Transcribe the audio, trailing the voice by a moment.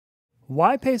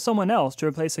Why pay someone else to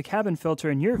replace a cabin filter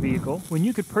in your vehicle when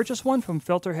you could purchase one from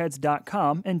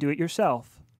Filterheads.com and do it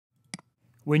yourself?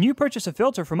 When you purchase a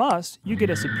filter from us, you get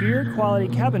a superior quality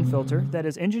cabin filter that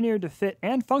is engineered to fit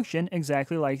and function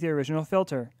exactly like the original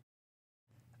filter.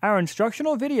 Our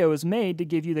instructional video is made to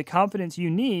give you the confidence you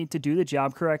need to do the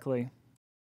job correctly.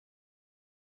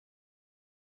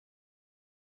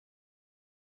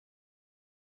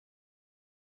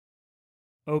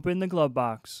 Open the glove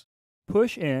box.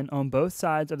 Push in on both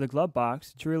sides of the glove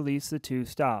box to release the two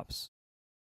stops.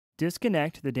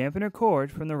 Disconnect the dampener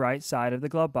cord from the right side of the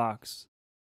glove box.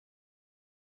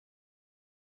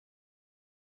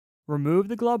 Remove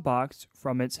the glove box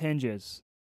from its hinges.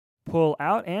 Pull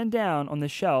out and down on the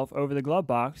shelf over the glove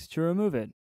box to remove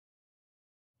it.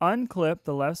 Unclip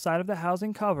the left side of the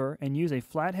housing cover and use a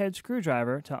flathead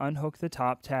screwdriver to unhook the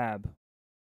top tab.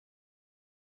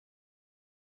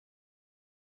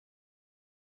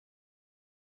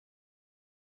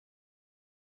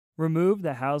 Remove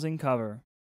the housing cover.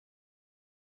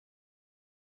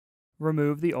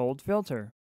 Remove the old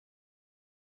filter.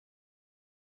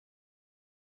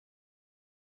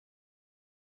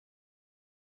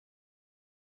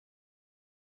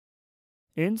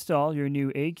 Install your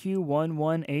new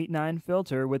AQ1189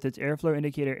 filter with its airflow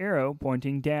indicator arrow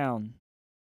pointing down.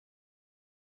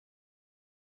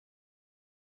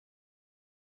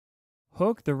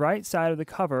 Hook the right side of the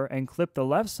cover and clip the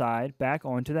left side back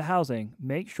onto the housing.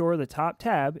 Make sure the top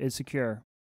tab is secure.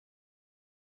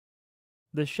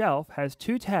 The shelf has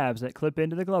two tabs that clip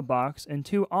into the glove box and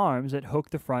two arms that hook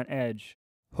the front edge.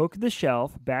 Hook the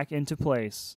shelf back into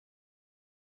place.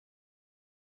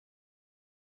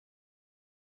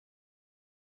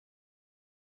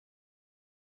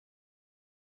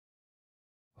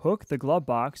 Hook the glove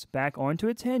box back onto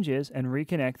its hinges and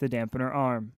reconnect the dampener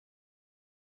arm.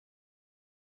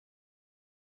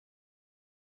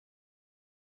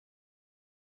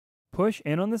 Push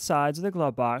in on the sides of the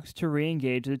glove box to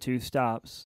re-engage the two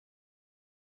stops.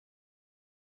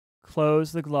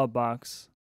 Close the glove box.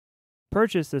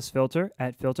 Purchase this filter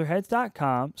at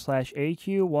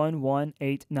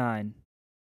filterheads.com/AQ1189.